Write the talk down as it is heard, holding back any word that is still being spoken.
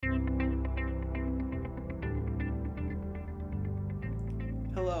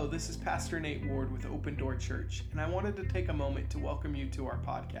Hello, this is Pastor Nate Ward with Open Door Church, and I wanted to take a moment to welcome you to our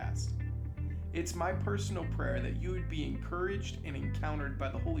podcast. It's my personal prayer that you would be encouraged and encountered by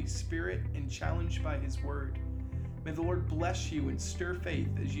the Holy Spirit and challenged by His Word. May the Lord bless you and stir faith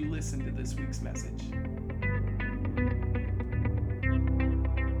as you listen to this week's message.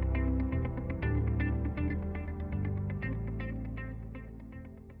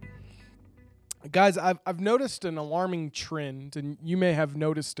 Guys, I've noticed an alarming trend, and you may have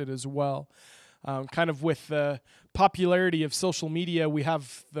noticed it as well. Kind of with the popularity of social media, we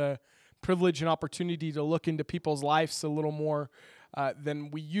have the privilege and opportunity to look into people's lives a little more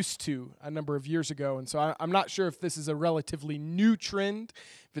than we used to a number of years ago. And so I'm not sure if this is a relatively new trend,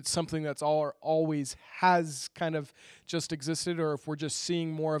 if it's something that's always has kind of just existed, or if we're just seeing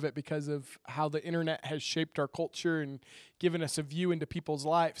more of it because of how the internet has shaped our culture and given us a view into people's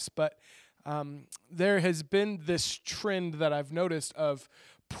lives. But there has been this trend that I've noticed of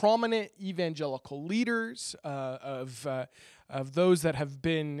prominent evangelical leaders, of those that have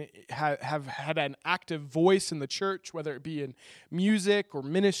had an active voice in the church, whether it be in music or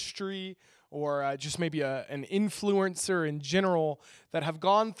ministry or just maybe an influencer in general, that have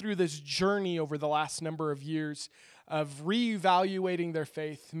gone through this journey over the last number of years of reevaluating their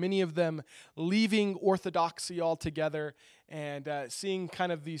faith, many of them leaving orthodoxy altogether and seeing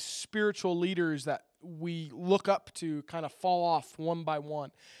kind of these spiritual leaders that we look up to kind of fall off one by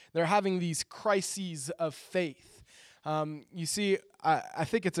one. They're having these crises of faith. You see, I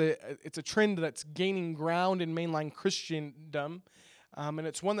think it's a trend that's gaining ground in mainline Christendom, and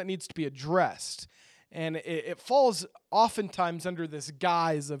it's one that needs to be addressed. And it falls oftentimes under this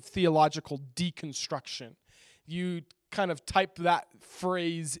guise of theological deconstruction. You kind of type that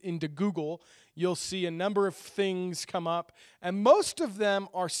phrase into Google, you'll see a number of things come up, and most of them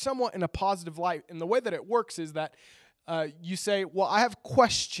are somewhat in a positive light. And the way that it works is that you say, well, I have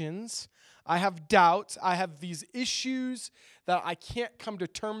questions, I have doubts, I have these issues that I can't come to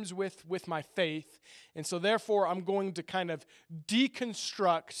terms with my faith, and so therefore I'm going to kind of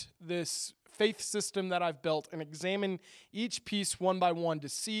deconstruct this faith system that I've built and examine each piece one by one to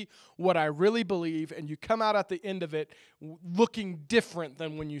see what I really believe, and you come out at the end of it looking different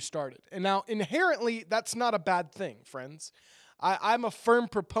than when you started. And now, inherently, that's not a bad thing, friends. I'm a firm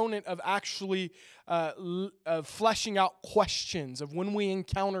proponent of actually fleshing out questions, of when we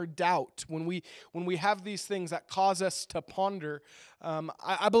encounter doubt, when we have these things that cause us to ponder.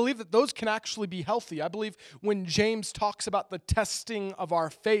 I believe that those can actually be healthy. I believe when James talks about the testing of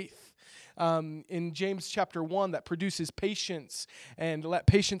our faith, in James chapter 1, that produces patience, and let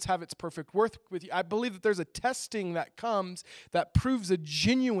patience have its perfect work with you. I believe that there's a testing that comes that proves a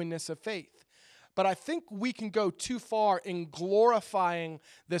genuineness of faith. But I think we can go too far in glorifying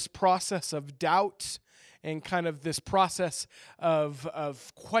this process of doubt and kind of this process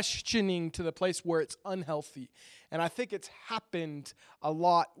of questioning to the place where it's unhealthy. And I think it's happened a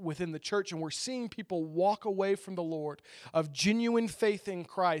lot within the church, and we're seeing people walk away from the Lord of genuine faith in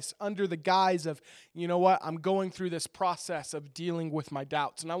Christ under the guise of, you know what, I'm going through this process of dealing with my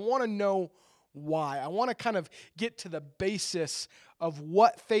doubts. And I want to know why. I want to kind of get to the basis of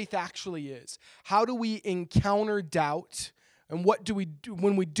what faith actually is. How do we encounter doubt? And what do we do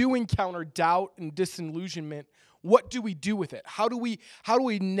when we do encounter doubt and disillusionment? What do we do with it? How do we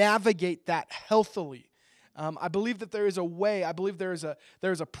navigate that healthily? I believe that there is a way. I believe there is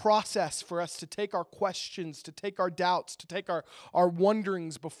a process for us to take our questions, to take our doubts, to take our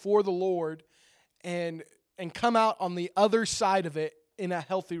wonderings before the Lord, and come out on the other side of it in a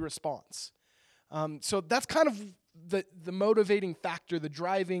healthy response. So that's kind of the motivating factor, the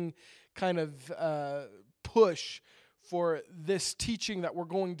driving kind of push for this teaching that we're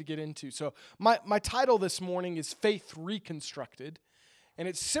going to get into. So my title this morning is Faith Reconstructed, and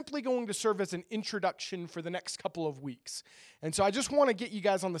it's simply going to serve as an introduction for the next couple of weeks. And so I just want to get you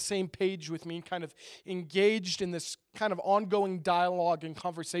guys on the same page with me, kind of engaged in this kind of ongoing dialogue and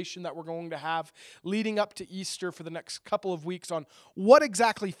conversation that we're going to have leading up to Easter for the next couple of weeks on what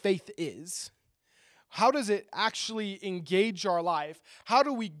exactly faith is. How does it actually engage our life? How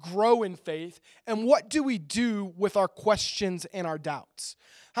do we grow in faith? And what do we do with our questions and our doubts?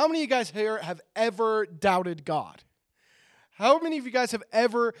 How many of you guys here have ever doubted God? How many of you guys have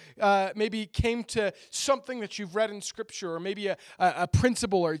ever maybe came to something that you've read in Scripture, or maybe a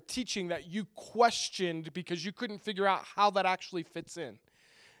principle or a teaching that you questioned because you couldn't figure out how that actually fits in?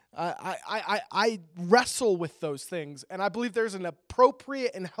 I wrestle with those things, and I believe there's an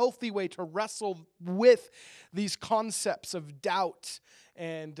appropriate and healthy way to wrestle with these concepts of doubt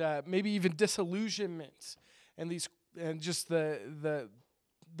and maybe even disillusionment and just the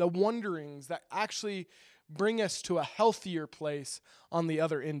wonderings that actually bring us to a healthier place on the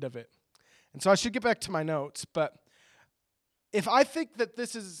other end of it. And so I should get back to my notes, but if I think that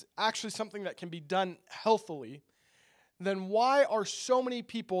this is actually something that can be done healthily, then why are so many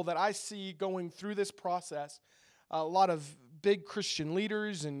people that I see going through this process, a lot of big Christian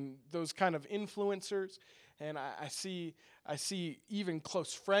leaders and those kind of influencers, and I see even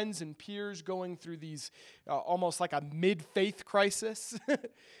close friends and peers going through these almost like a mid-faith crisis,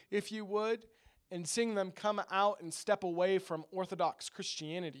 if you would, and seeing them come out and step away from Orthodox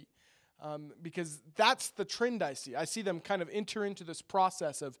Christianity. Because that's the trend I see. I see them kind of enter into this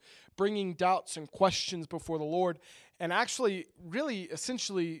process of bringing doubts and questions before the Lord and actually, really,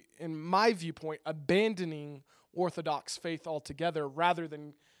 essentially, in my viewpoint, abandoning Orthodox faith altogether rather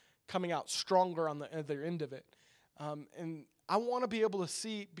than coming out stronger on the other end of it. And I want to be able to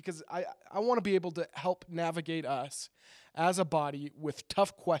see, because I want to be able to help navigate us as a body with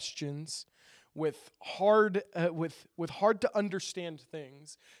tough questions, with hard to understand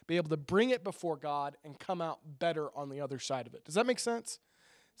things, be able to bring it before God and come out better on the other side of it. Does that make sense?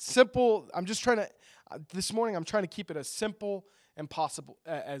 Simple. I'm just trying to this morning I'm trying to keep it as simple and possible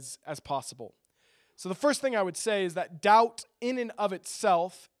as possible. So the first thing I would say is that doubt in and of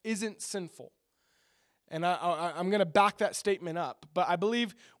itself isn't sinful. And I'm going to back that statement up. But I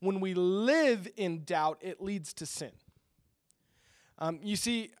believe when we live in doubt, it leads to sin. You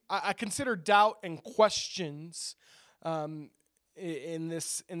see, I consider doubt and questions in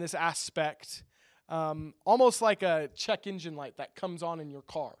this aspect almost like a check engine light that comes on in your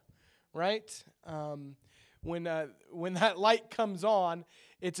car, right? When that light comes on,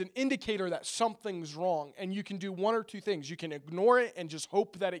 it's an indicator that something's wrong, and you can do one or two things. You can ignore it and just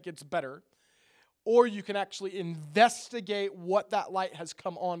hope that it gets better, or you can actually investigate what that light has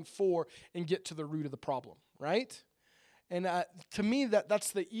come on for and get to the root of the problem, right? And to me,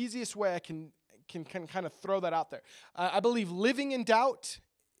 that's the easiest way I can kind of throw that out there. I believe living in doubt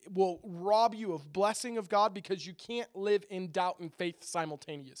will rob you of blessing of God because you can't live in doubt and faith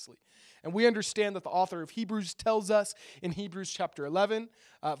simultaneously. And we understand that the author of Hebrews tells us in Hebrews chapter 11,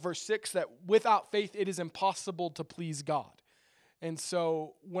 verse 6, that without faith it is impossible to please God. And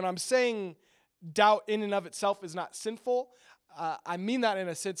so when I'm saying doubt in and of itself is not sinful, I mean that in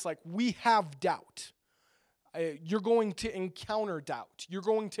a sense like we have doubt. You're going to encounter doubt. You're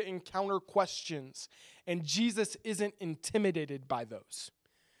going to encounter questions. And Jesus isn't intimidated by those.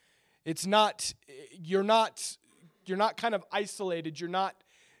 It's not, you're not kind of isolated. You're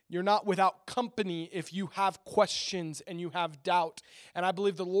not without company if you have questions and you have doubt. And I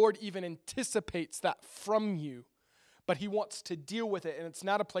believe the Lord even anticipates that from you. But he wants to deal with it, and it's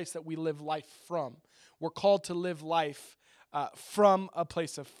not a place that we live life from. We're called to live life from a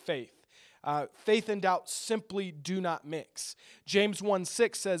place of faith. Faith and doubt simply do not mix. James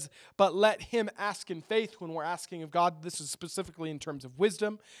 1:6 says, but let him ask in faith. When we're asking of God, this is specifically in terms of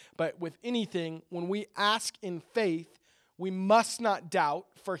wisdom, but with anything, when we ask in faith, we must not doubt,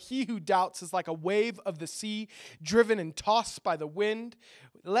 for he who doubts is like a wave of the sea, driven and tossed by the wind.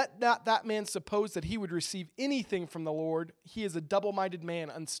 Let not that man suppose that he would receive anything from the Lord. He is a double-minded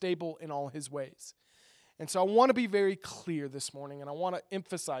man, unstable in all his ways. And so I want to be very clear this morning, and I want to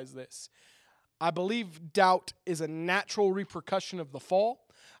emphasize this. I believe doubt is a natural repercussion of the fall.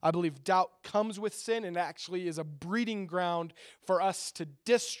 I believe doubt comes with sin and actually is a breeding ground for us to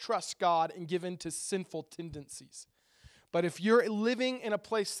distrust God and give in to sinful tendencies. But if you're living in a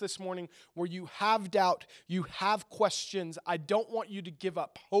place this morning where you have doubt, you have questions, I don't want you to give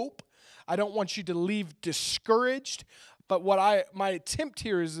up hope. I don't want you to leave discouraged. But my attempt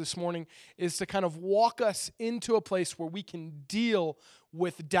here is this morning is to kind of walk us into a place where we can deal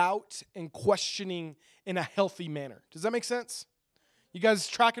with doubt and questioning in a healthy manner. Does that make sense? You guys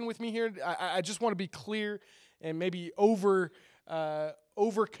tracking with me here? I just want to be clear and maybe over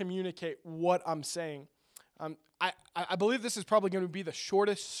communicate what I'm saying. I believe this is probably going to be the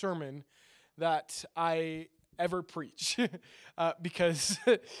shortest sermon that I ever preach because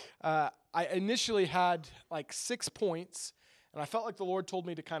I initially had like 6 points, and I felt like the Lord told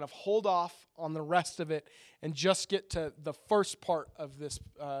me to kind of hold off on the rest of it and just get to the first part of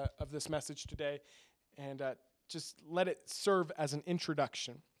this message today, and just let it serve as an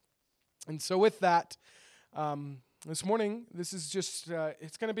introduction. And so with that, this morning, this is just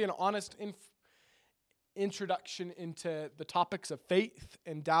it's going to be an honest introduction into the topics of faith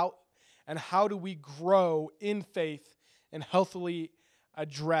and doubt, and how do we grow in faith and healthily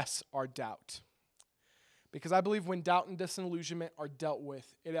address our doubt. Because I believe when doubt and disillusionment are dealt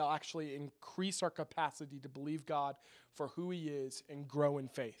with, it'll actually increase our capacity to believe God for who he is and grow in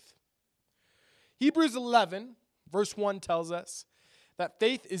faith. Hebrews 11, verse 1 tells us That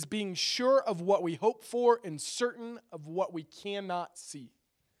faith is being sure of what we hope for and certain of what we cannot see.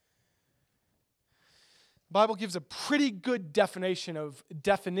 The Bible gives a pretty good definition of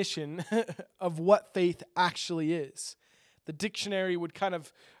what faith actually is. The dictionary would kind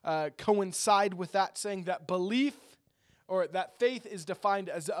of coincide with that, saying that belief or that faith is defined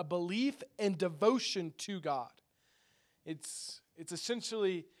as a belief and devotion to God. It's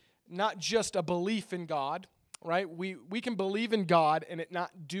essentially not just a belief in God, right? We can believe in God and it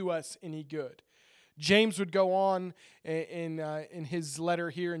not do us any good. James would go on in his letter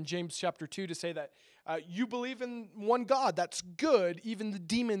here in James chapter 2 to say that you believe in one God. That's good. Even the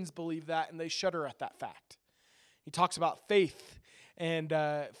demons believe that and they shudder at that fact. He talks about faith and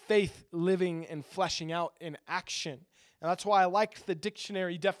faith living and fleshing out in action. And that's why I like the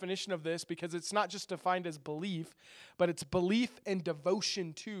dictionary definition of this, because it's not just defined as belief, but it's belief and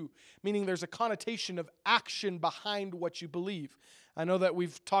devotion to, meaning there's a connotation of action behind what you believe. I know that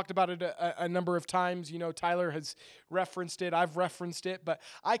we've talked about it a number of times. You know, Tyler has referenced it. I've referenced it. But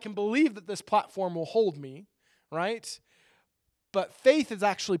I can believe that this platform will hold me, right? But faith is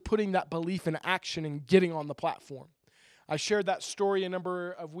actually putting that belief in action and getting on the platform. I shared that story a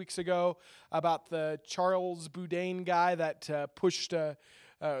number of weeks ago about the Charles Boudin guy that pushed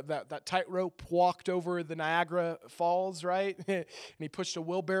that tightrope, walked over the Niagara Falls, right? And he pushed a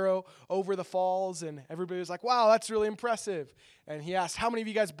wheelbarrow over the falls, and everybody was like, wow, that's really impressive. And he asked, how many of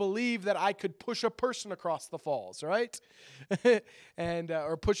you guys believe that I could push a person across the falls, right? And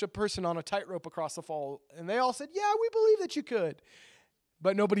or push a person on a tightrope across the fall? And they all said, yeah, we believe that you could.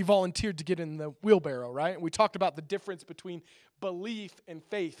 But nobody volunteered to get in the wheelbarrow, right? We talked about the difference between belief and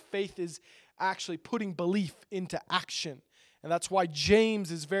faith. Faith is actually putting belief into action. And that's why James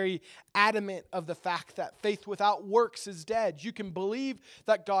is very adamant of the fact that faith without works is dead. You can believe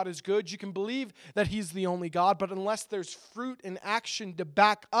that God is good. You can believe that he's the only God. But unless there's fruit and action to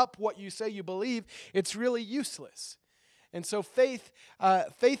back up what you say you believe, it's really useless. And so faith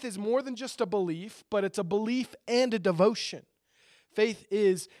is more than just a belief, but it's a belief and a devotion. Faith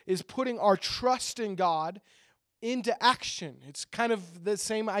is putting our trust in God into action. It's kind of the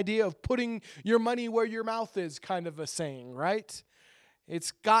same idea of putting your money where your mouth is, kind of a saying, right?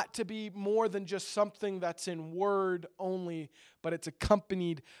 It's got to be more than just something that's in word only, but it's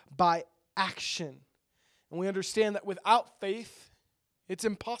accompanied by action. And we understand that without faith, it's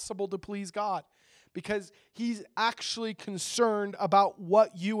impossible to please God, because he's actually concerned about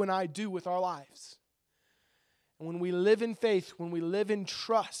what you and I do with our lives. And when we live in faith, when we live in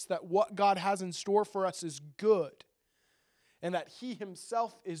trust that what God has in store for us is good and that he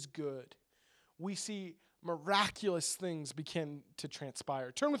himself is good, we see miraculous things begin to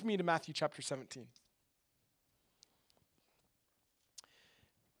transpire. Turn with me to Matthew chapter 17.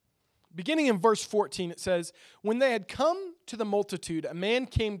 Beginning in verse 14, it says, when they had come to the multitude, a man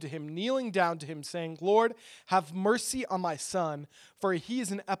came to him, kneeling down to him, saying, Lord, have mercy on my son, for he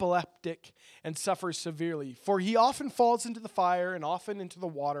is an epileptic and suffers severely. For he often falls into the fire and often into the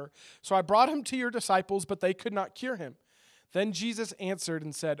water. So I brought him to your disciples, but they could not cure him. Then Jesus answered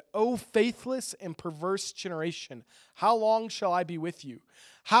and said, O faithless and perverse generation, how long shall I be with you?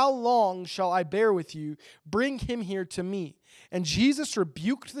 How long shall I bear with you? Bring him here to me. And Jesus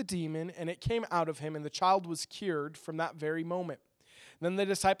rebuked the demon, and it came out of him, and the child was cured from that very moment. Then the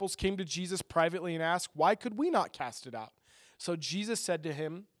disciples came to Jesus privately and asked, why could we not cast it out? So Jesus said to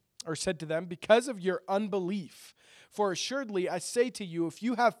them, because of your unbelief. For assuredly, I say to you, if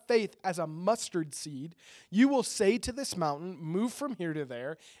you have faith as a mustard seed, you will say to this mountain, move from here to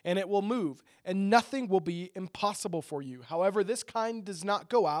there, and it will move, and nothing will be impossible for you. However, this kind does not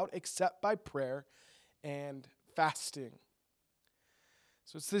go out except by prayer and fasting.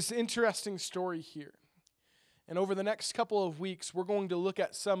 So it's this interesting story here. And over the next couple of weeks, we're going to look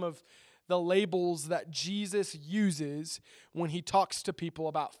at some of the labels that Jesus uses when he talks to people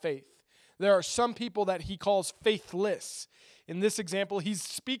about faith. There are some people that he calls faithless. In this example, he's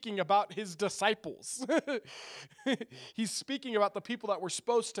speaking about his disciples. He's speaking about the people that were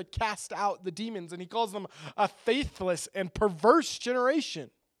supposed to cast out the demons, and he calls them a faithless and perverse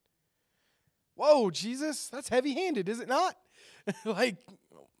generation. Whoa, Jesus, that's heavy-handed, is it not?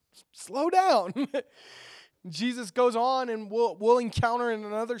 Slow down. Jesus goes on, and we'll encounter in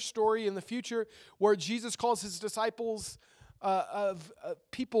another story in the future where Jesus calls his disciples of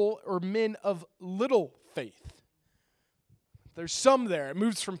people or men of little faith. There's some there. It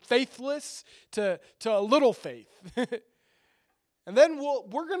moves from faithless to a little faith. And then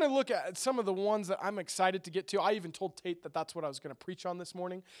we're going to look at some of the ones that I'm excited to get to. I even told Tate that that's what I was going to preach on this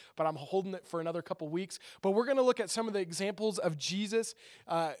morning, but I'm holding it for another couple weeks. But we're going to look at some of the examples of Jesus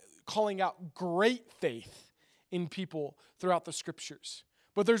calling out great faith in people throughout the scriptures.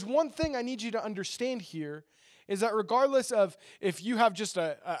 But there's one thing I need you to understand here, is that regardless of if you have just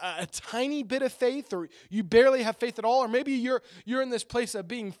a tiny bit of faith, or you barely have faith at all, or maybe you're in this place of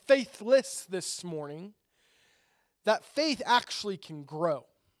being faithless this morning, that faith actually can grow.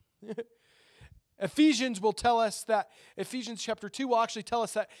 Ephesians chapter 2 will actually tell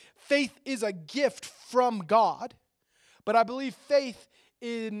us that faith is a gift from God. But I believe faith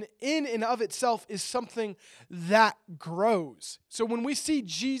in and of itself is something that grows. So when we see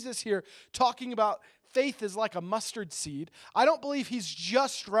Jesus here talking about faith is like a mustard seed, I don't believe he's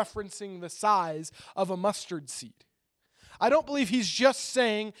just referencing the size of a mustard seed. I don't believe he's just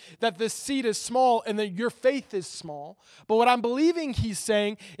saying that this seed is small and that your faith is small. But what I'm believing he's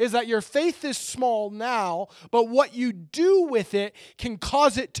saying is that your faith is small now, but what you do with it can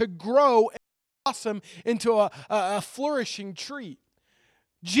cause it to grow and blossom into a flourishing tree.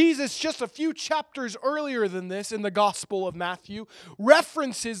 Jesus, just a few chapters earlier than this in the Gospel of Matthew,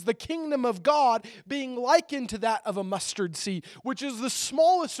 references the kingdom of God being likened to that of a mustard seed, which is the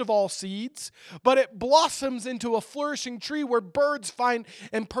smallest of all seeds, but it blossoms into a flourishing tree where birds find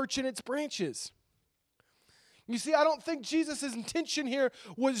and perch in its branches. You see, I don't think Jesus' intention here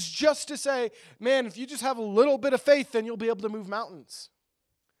was just to say, man, if you just have a little bit of faith, then you'll be able to move mountains.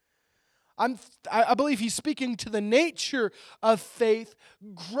 I believe he's speaking to the nature of faith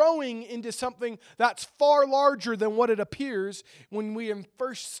growing into something that's far larger than what it appears when we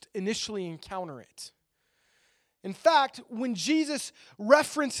first initially encounter it. In fact, when Jesus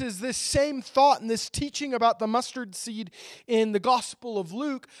references this same thought and this teaching about the mustard seed in the Gospel of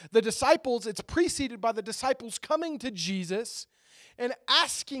Luke, it's preceded by the disciples coming to Jesus and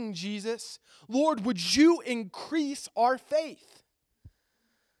asking Jesus, Lord, would you increase our faith?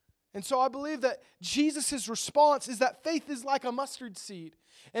 And so I believe that Jesus' response is that faith is like a mustard seed.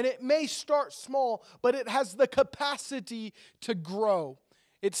 And it may start small, but it has the capacity to grow.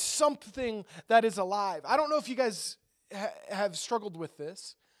 It's something that is alive. I don't know if you guys have struggled with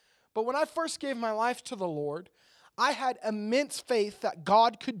this, but when I first gave my life to the Lord, I had immense faith that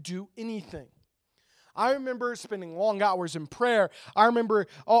God could do anything. I remember spending long hours in prayer. I remember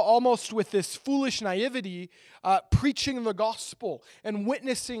almost with this foolish naivety, preaching the gospel and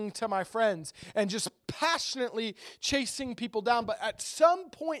witnessing to my friends and just passionately chasing people down. But at some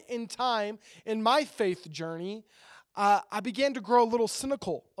point in time in my faith journey, I began to grow a little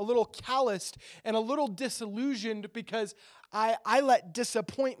cynical, a little calloused, and a little disillusioned because I let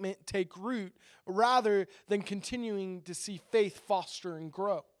disappointment take root rather than continuing to see faith foster and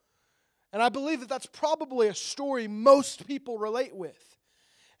grow. And I believe that that's probably a story most people relate with.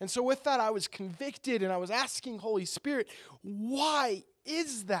 And so with that, I was convicted and I was asking Holy Spirit, why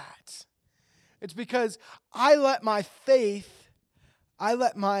is that? It's because I let my faith, I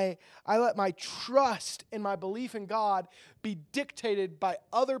let my trust and my belief in God be dictated by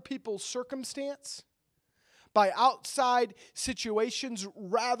other people's circumstance, by outside situations,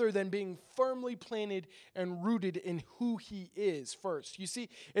 rather than being firmly planted and rooted in who He is first. You see,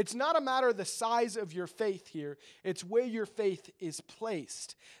 it's not a matter of the size of your faith here. It's where your faith is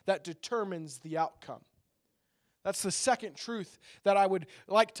placed that determines the outcome. That's the second truth that I would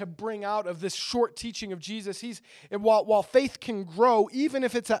like to bring out of this short teaching of Jesus. While faith can grow, even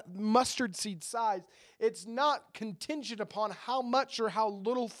if it's at mustard seed size, it's not contingent upon how much or how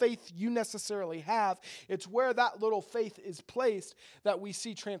little faith you necessarily have. It's where that little faith is placed that we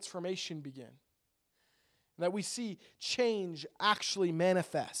see transformation begin, that we see change actually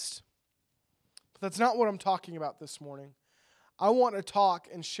manifest. But that's not what I'm talking about this morning. I want to talk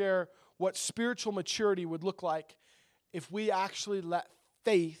and share what spiritual maturity would look like if we actually let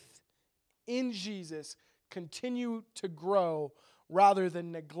faith in Jesus continue to grow rather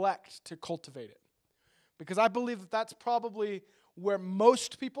than neglect to cultivate it. Because I believe that that's probably where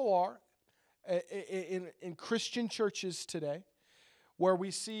most people are in Christian churches today, where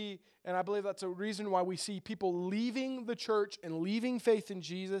we see, and I believe that's a reason why we see people leaving the church and leaving faith in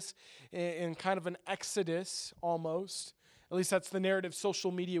Jesus in kind of an exodus almost. At least that's the narrative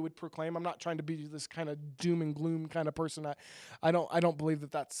social media would proclaim. I'm not trying to be this kind of doom and gloom kind of person. I don't believe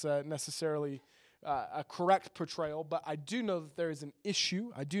that that's necessarily a correct portrayal, but I do know that there is an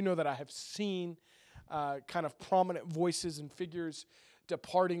issue. I do know that I have seen kind of prominent voices and figures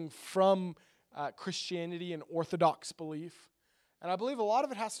departing from Christianity and Orthodox belief. And I believe a lot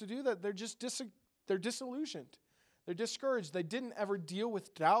of it has to do that they're just they're disillusioned. They're discouraged. They didn't ever deal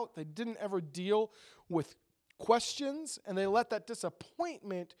with doubt. They didn't ever deal with questions, and they let that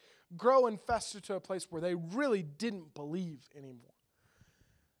disappointment grow and fester to a place where they really didn't believe anymore.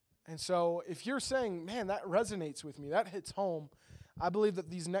 And so if you're saying, man, that resonates with me, that hits home, I believe that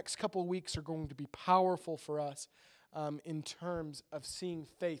these next couple of weeks are going to be powerful for us in terms of seeing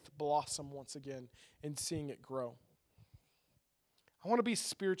faith blossom once again and seeing it grow. I want to be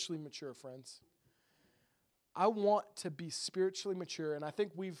spiritually mature, friends. I want to be spiritually mature, and I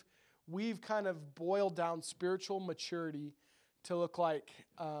think we've kind of boiled down spiritual maturity to look like,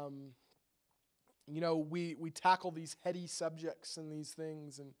 we tackle these heady subjects and these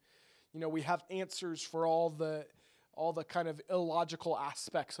things, and we have answers for all the kind of illogical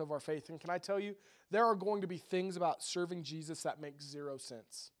aspects of our faith. And can I tell you, there are going to be things about serving Jesus that make zero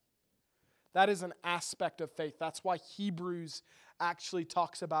sense. That is an aspect of faith. That's why Hebrews actually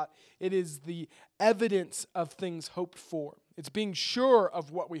talks about it is the evidence of things hoped for. It's being sure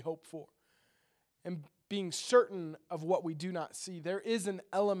of what we hope for and being certain of what we do not see. There is an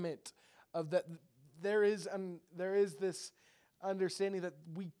element of that. There is this understanding that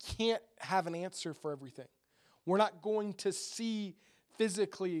we can't have an answer for everything. We're not going to see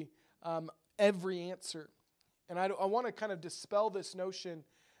physically every answer. And I want to kind of dispel this notion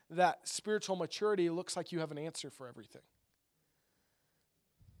that spiritual maturity looks like you have an answer for everything.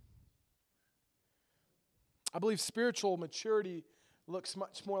 I believe spiritual maturity looks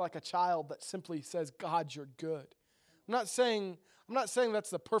much more like a child that simply says, God, you're good. I'm not saying that's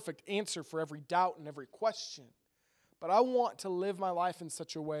the perfect answer for every doubt and every question, but I want to live my life in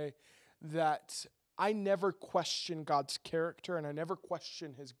such a way that I never question God's character and I never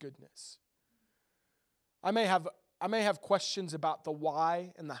question his goodness. I may have questions about the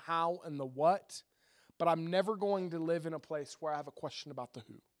why and the how and the what, but I'm never going to live in a place where I have a question about the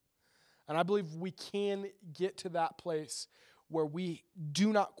who. And I believe we can get to that place where we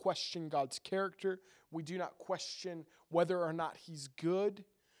do not question God's character. We do not question whether or not he's good,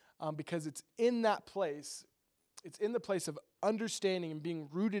 because it's in that place, it's in the place of understanding and being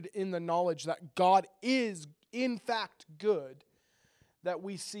rooted in the knowledge that God is, in fact, good, that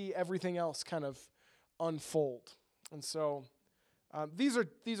we see everything else kind of unfold. And so these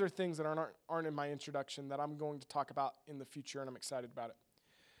are things that aren't in my introduction that I'm going to talk about in the future, and I'm excited about it.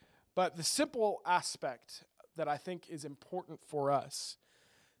 But the simple aspect that I think is important for us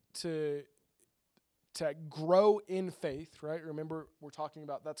to grow in faith, right? Remember, we're talking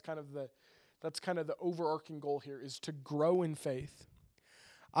about that's kind of the overarching goal here is to grow in faith.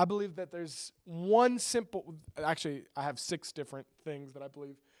 I believe that there's actually I have 6 different things that I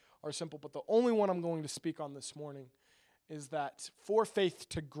believe are simple, but the only one I'm going to speak on this morning is that for faith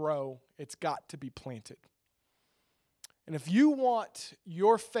to grow, it's got to be planted. And if you want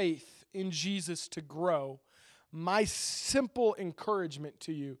your faith in Jesus to grow, my simple encouragement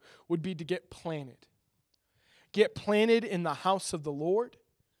to you would be to get planted. Get planted in the house of the Lord.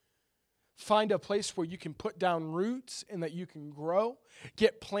 Find a place where you can put down roots and that you can grow.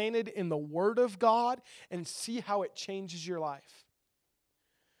 Get planted in the Word of God and see how it changes your life.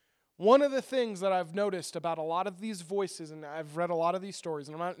 One of the things that I've noticed about a lot of these voices, and I've read a lot of these stories,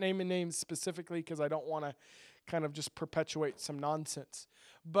 and I'm not naming names specifically because I don't want to kind of just perpetuate some nonsense.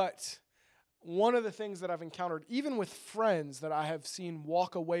 But one of the things that I've encountered, even with friends that I have seen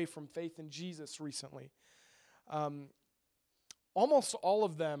walk away from faith in Jesus recently, almost all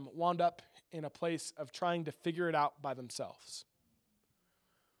of them wound up in a place of trying to figure it out by themselves.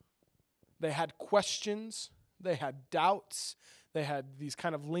 They had questions, they had doubts, they had these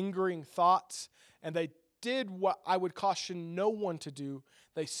kind of lingering thoughts, and they did what I would caution no one to do.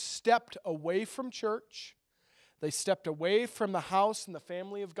 They stepped away from church. They stepped away from the house and the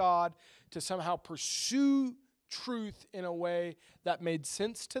family of God to somehow pursue truth in a way that made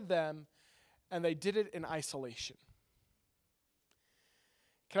sense to them, and they did it in isolation.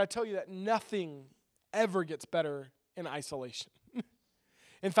 Can I tell you that nothing ever gets better in isolation?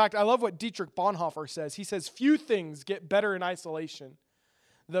 In fact, I love what Dietrich Bonhoeffer says. He says, few things get better in isolation,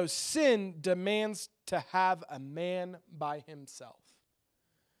 though sin demands to have a man by himself.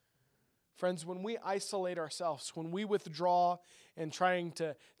 Friends, when we isolate ourselves, when we withdraw and trying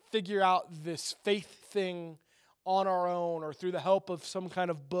to figure out this faith thing on our own or through the help of some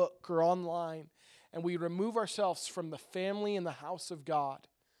kind of book or online, and we remove ourselves from the family and the house of God,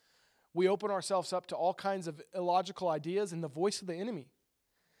 we open ourselves up to all kinds of illogical ideas and the voice of the enemy.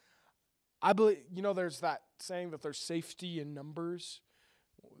 I believe, there's that saying that there's safety in numbers.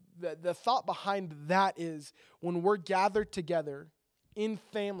 The thought behind that is when we're gathered together in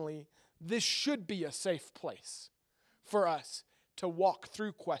family, this should be a safe place for us to walk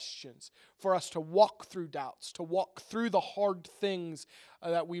through questions, for us to walk through doubts, to walk through the hard things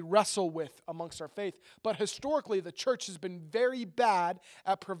that we wrestle with amongst our faith. But historically, the church has been very bad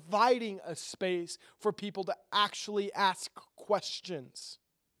at providing a space for people to actually ask questions.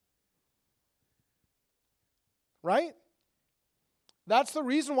 Right? That's the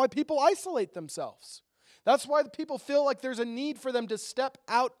reason why people isolate themselves. That's why people feel like there's a need for them to step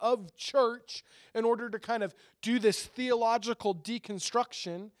out of church in order to kind of do this theological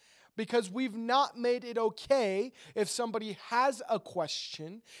deconstruction, because we've not made it okay if somebody has a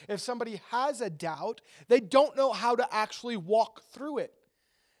question, if somebody has a doubt, they don't know how to actually walk through it.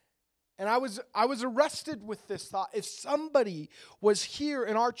 And I was arrested with this thought. If somebody was here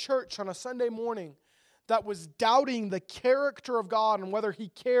in our church on a Sunday morning that was doubting the character of God and whether he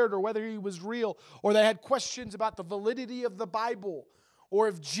cared or whether he was real, or they had questions about the validity of the Bible, or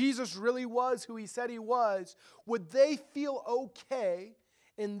if Jesus really was who he said he was, would they feel okay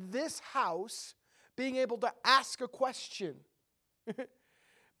in this house being able to ask a question?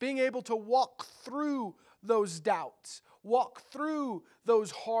 Being able to walk through those doubts, walk through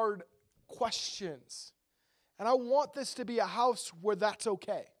those hard questions. And I want this to be a house where that's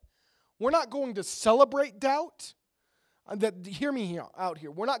okay. We're not going to celebrate doubt. Hear me out here.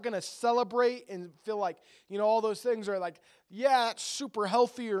 We're not going to celebrate and feel like, all those things are like, yeah, that's super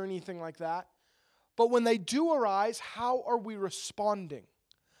healthy or anything like that. But when they do arise, how are we responding?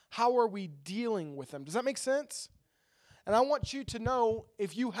 How are we dealing with them? Does that make sense? And I want you to know,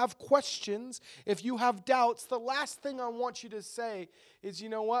 if you have questions, if you have doubts, the last thing I want you to say is,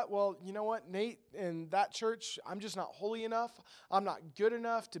 Well, Nate, in that church, I'm just not holy enough. I'm not good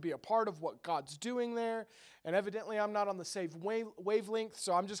enough to be a part of what God's doing there. And evidently, I'm not on the same wavelength,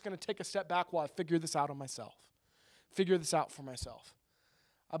 so I'm just going to take a step back while I figure this out on myself. Figure this out for myself.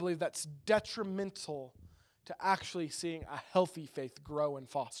 I believe that's detrimental to actually seeing a healthy faith grow and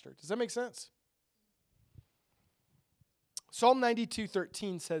foster. Does that make sense? Psalm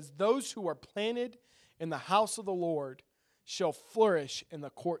 92:13 says, "Those who are planted in the house of the Lord shall flourish in the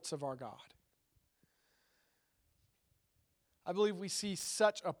courts of our God." I believe we see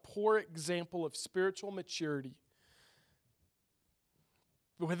such a poor example of spiritual maturity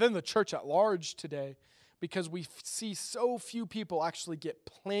within the church at large today, because we see so few people actually get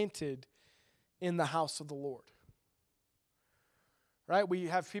planted in the house of the Lord. Right? We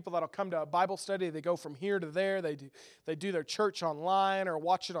have people that'll come to a Bible study. They go from here to there. They do their church online or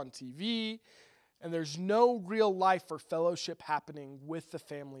watch it on TV. And there's no real life or fellowship happening with the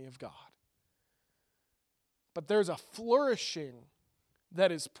family of God. But there's a flourishing that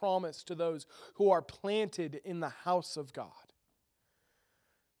is promised to those who are planted in the house of God.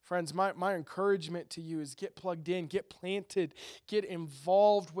 Friends, my encouragement to you is get plugged in, get planted, get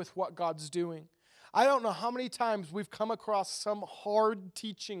involved with what God's doing. I don't know how many times we've come across some hard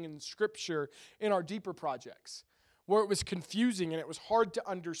teaching in Scripture in our deeper projects where it was confusing and it was hard to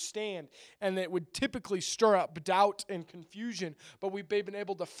understand, and it would typically stir up doubt and confusion, but we've been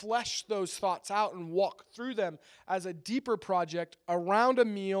able to flesh those thoughts out and walk through them as a deeper project around a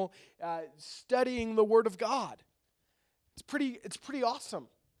meal, studying the Word of God. It's pretty awesome.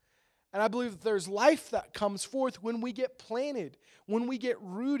 And I believe that there's life that comes forth when we get planted, when we get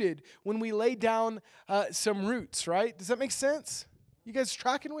rooted, when we lay down some roots, right? Does that make sense? You guys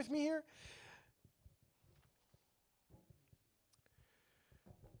tracking with me here?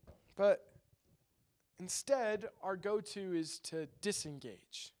 But instead, our go-to is to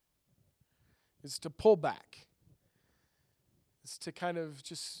disengage, is to pull back, is to kind of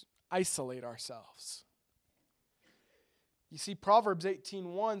just isolate ourselves. You see, Proverbs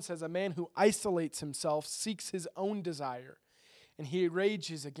 18:1 says, "A man who isolates himself seeks his own desire, and he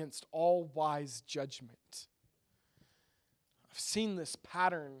rages against all wise judgment." I've seen this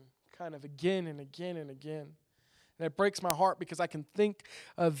pattern kind of again and again and again. And it breaks my heart because I can think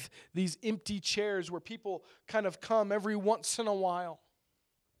of these empty chairs where people kind of come every once in a while.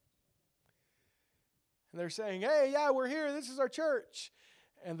 And they're saying, "Hey, yeah, we're here. This is our church."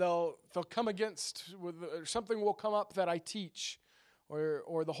 And they'll come against, or something will come up that I teach,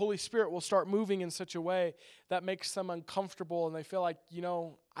 or the Holy Spirit will start moving in such a way that makes them uncomfortable, and they feel like,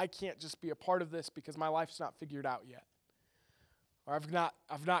 I can't just be a part of this because my life's not figured out yet. Or I've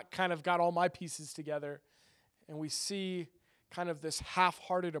not kind of got all my pieces together. And we see kind of this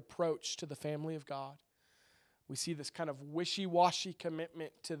half-hearted approach to the family of God. We see this kind of wishy-washy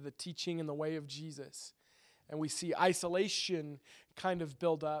commitment to the teaching and the way of Jesus. And we see isolation kind of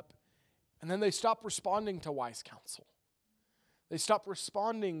build up. And then they stop responding to wise counsel. They stop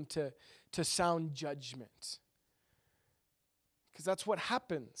responding to sound judgment. Because that's what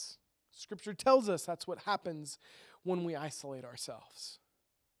happens. Scripture tells us that's what happens when we isolate ourselves.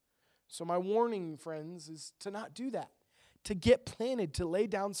 So my warning, friends, is to not do that. To get planted, to lay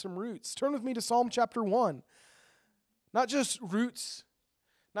down some roots. Turn with me to Psalm chapter 1. Not just roots,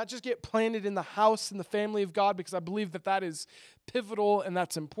 Not just get planted in the house and the family of God, because I believe that that is pivotal and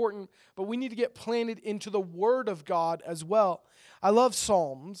that's important, but we need to get planted into the Word of God as well. I love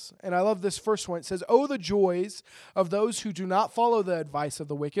Psalms, and I love this first one. It says, "Oh, the joys of those who do not follow the advice of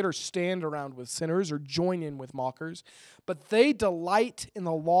the wicked or stand around with sinners or join in with mockers, but they delight in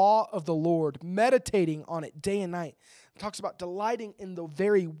the law of the Lord, meditating on it day and night." It talks about delighting in the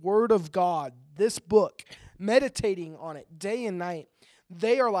very Word of God, this book, meditating on it day and night.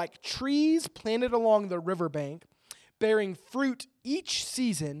 They are like trees planted along the riverbank, bearing fruit each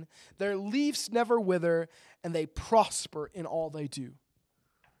season. Their leaves never wither, and they prosper in all they do.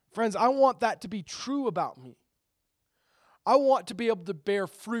 Friends, I want that to be true about me. I want to be able to bear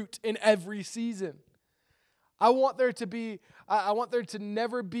fruit in every season. I want there to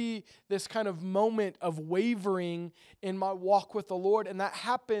never be this kind of moment of wavering in my walk with the Lord, and that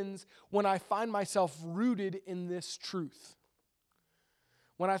happens when I find myself rooted in this truth.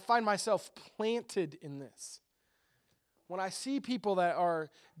 When I find myself planted in this. When I see people that are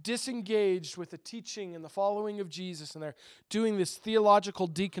disengaged with the teaching and the following of Jesus, and they're doing this theological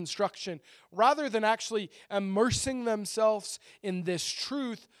deconstruction, rather than actually immersing themselves in this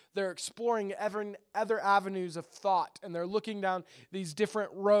truth, they're exploring other avenues of thought, and they're looking down these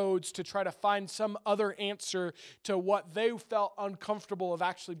different roads to try to find some other answer to what they felt uncomfortable of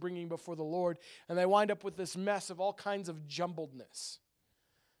actually bringing before the Lord, and they wind up with this mess of all kinds of jumbledness.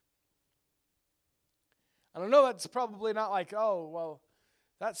 And I know that's probably not like, oh, well,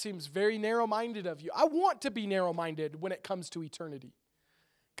 that seems very narrow-minded of you. I want to be narrow-minded when it comes to eternity.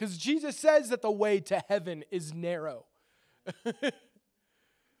 Because Jesus says that the way to heaven is narrow. Does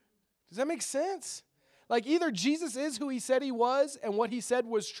that make sense? Like either Jesus is who he said he was and what he said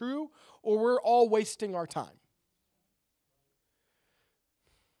was true, or we're all wasting our time.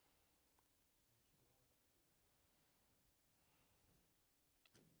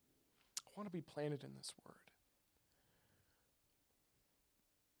 I want to be planted in this word.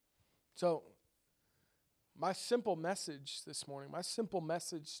 So, my simple message this morning, my simple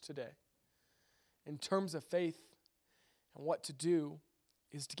message today, in terms of faith and what to do,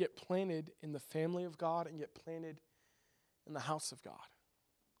 is to get planted in the family of God and get planted in the house of God.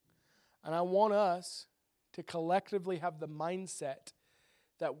 And I want us to collectively have the mindset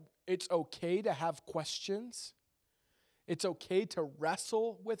that it's okay to have questions. It's okay to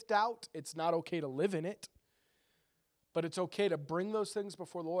wrestle with doubt. It's not okay to live in it. But it's okay to bring those things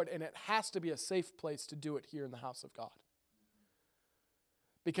before the Lord, and it has to be a safe place to do it here in the house of God.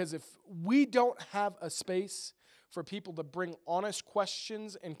 Because if we don't have a space for people to bring honest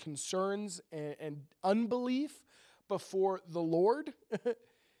questions and concerns and unbelief before the Lord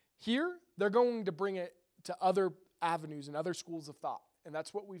here, they're going to bring it to other avenues and other schools of thought. And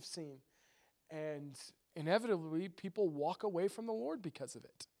that's what we've seen. And inevitably, people walk away from the Lord because of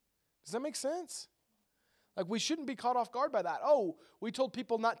it. Does that make sense? Like, we shouldn't be caught off guard by that. Oh, we told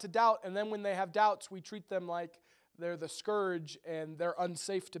people not to doubt, and then when they have doubts, we treat them like they're the scourge and they're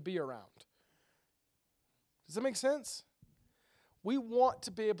unsafe to be around. Does that make sense? We want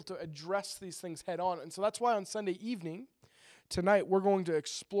to be able to address these things head on. And so that's why on Sunday evening, tonight, we're going to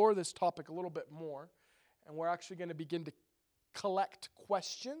explore this topic a little bit more. And we're actually going to begin to collect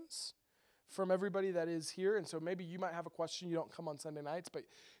questions from everybody that is here. And so maybe you might have a question. You don't come on Sunday nights, but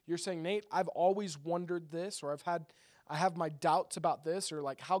you're saying, Nate, I've always wondered this, or I have my doubts about this, or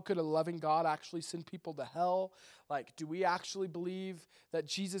like, how could a loving God actually send people to hell? Like, do we actually believe that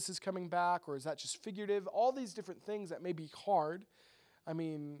Jesus is coming back, or is that just figurative? All these different things that may be hard. I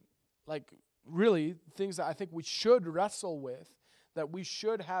mean, like, really, things that I think we should wrestle with, that we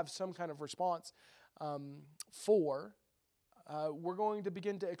should have some kind of response for. We're going to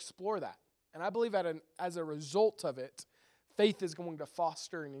begin to explore that. And I believe that as a result of it, faith is going to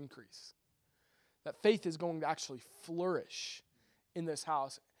foster and increase. That faith is going to actually flourish in this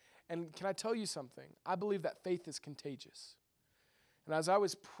house. And can I tell you something? I believe that faith is contagious. And as I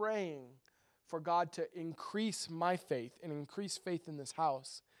was praying for God to increase my faith and increase faith in this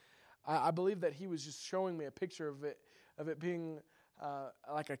house, I believe that he was just showing me a picture of it being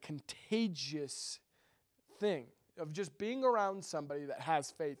like a contagious thing. Of just being around somebody that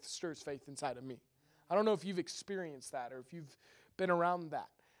has faith, stirs faith inside of me. I don't know if you've experienced that or if you've been around that.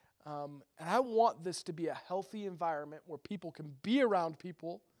 And I want this to be a healthy environment where people can be around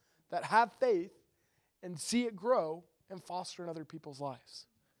people that have faith and see it grow and foster in other people's lives.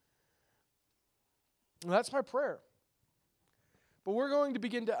 And that's my prayer. But we're going to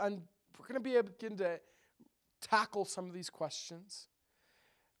begin to tackle some of these questions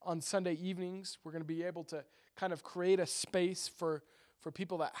on Sunday evenings. We're going to be able to kind of create a space for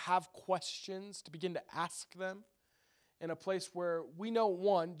people that have questions to begin to ask them in a place where we know,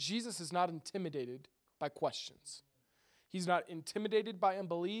 one, Jesus is not intimidated by questions. He's not intimidated by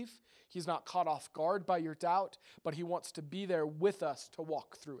unbelief. He's not caught off guard by your doubt, but he wants to be there with us to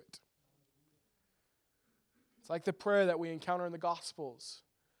walk through it. It's like the prayer that we encounter in the Gospels.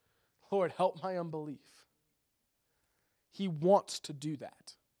 Lord, help my unbelief. He wants to do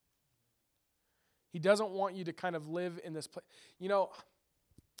that. He doesn't want you to kind of live in this place. You know,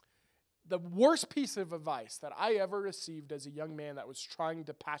 the worst piece of advice that I ever received as a young man that was trying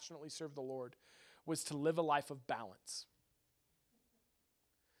to passionately serve the Lord was to live a life of balance.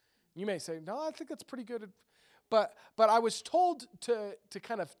 You may say, no, I think that's pretty good. But I was told to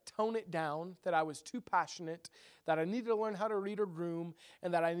kind of tone it down, that I was too passionate, that I needed to learn how to read a room,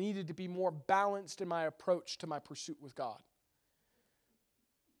 and that I needed to be more balanced in my approach to my pursuit with God.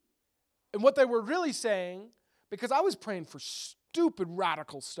 And what they were really saying, because I was praying for stupid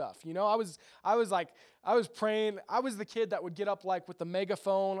radical stuff, you know, I was praying. I was the kid that would get up like with the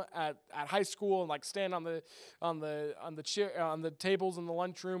megaphone at high school and like stand on the chair on the tables in the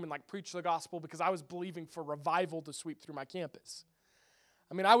lunchroom and like preach the gospel because I was believing for revival to sweep through my campus.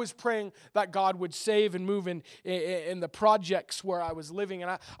 I mean, I was praying that God would save and move in the projects where I was living,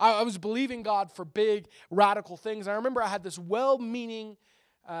 and I was believing God for big radical things. And I remember I had this well-meaning.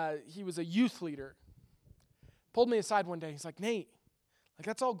 He was a youth leader. Pulled me aside one day. He's like, Nate, like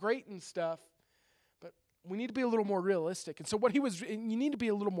that's all great and stuff, but we need to be a little more realistic. And so you need to be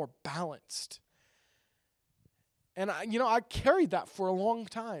a little more balanced. And I carried that for a long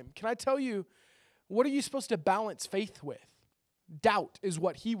time. Can I tell you, what are you supposed to balance faith with? Doubt is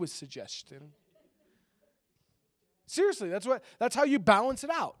what he was suggesting. Seriously, that's how you balance it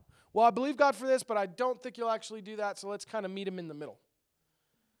out. Well, I believe God for this, but I don't think you'll actually do that, so let's kind of meet him in the middle.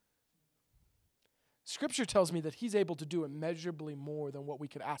 Scripture tells me that he's able to do immeasurably more than what we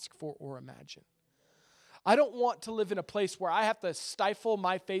could ask for or imagine. I don't want to live in a place where I have to stifle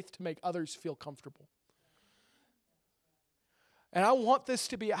my faith to make others feel comfortable. And I want this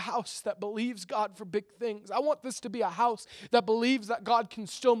to be a house that believes God for big things. I want this to be a house that believes that God can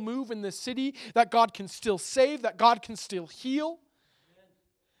still move in this city, that God can still save, that God can still heal.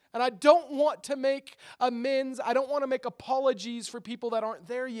 And I don't want to make amends. I don't want to make apologies for people that aren't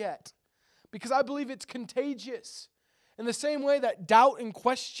there yet. Because I believe it's contagious in the same way that doubt and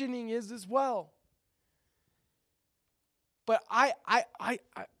questioning is as well. But I'm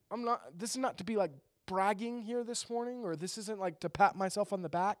not, this is not to be like bragging here this morning, or this isn't like to pat myself on the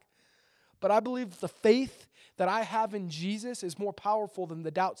back. But I believe the faith that I have in Jesus is more powerful than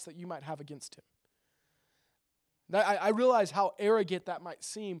the doubts that you might have against him. I realize how arrogant that might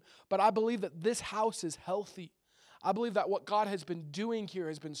seem, but I believe that this house is healthy. I believe that what God has been doing here,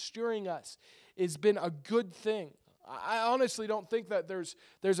 has been stirring us, has been a good thing. I honestly don't think that there's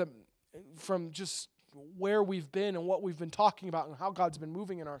from just where we've been and what we've been talking about and how God's been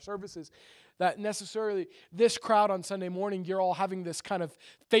moving in our services, that necessarily this crowd on Sunday morning, you're all having this kind of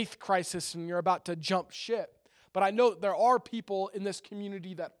faith crisis and you're about to jump ship. But I know that there are people in this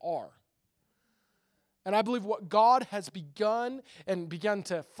community that are. And I believe what God has begun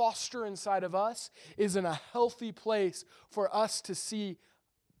to foster inside of us is in a healthy place for us to see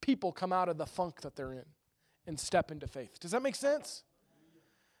people come out of the funk that they're in and step into faith. Does that make sense?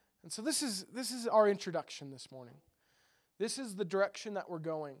 And so this is our introduction this morning. This is the direction that we're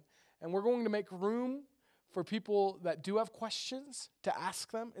going. And we're going to make room for people that do have questions to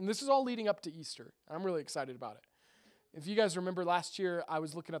ask them. And this is all leading up to Easter. I'm really excited about it. If you guys remember last year, I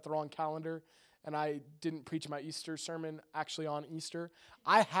was looking at the wrong calendar and I didn't preach my Easter sermon actually on Easter.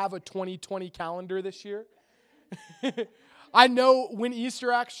 I have a 2020 calendar this year. I know when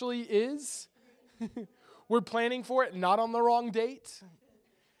Easter actually is. We're planning for it, not on the wrong date.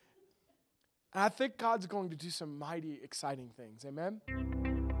 And I think God's going to do some mighty, exciting things. Amen?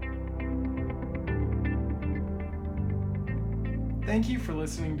 Thank you for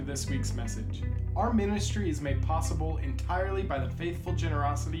listening to this week's message. Our ministry is made possible entirely by the faithful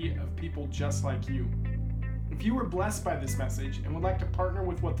generosity of people just like you. If you were blessed by this message and would like to partner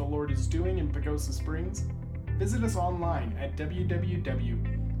with what the Lord is doing in Pagosa Springs, visit us online at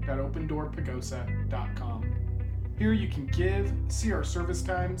www.opendoorpagosa.com. Here you can give, see our service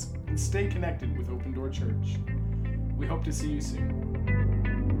times, and stay connected with Open Door Church. We hope to see you soon.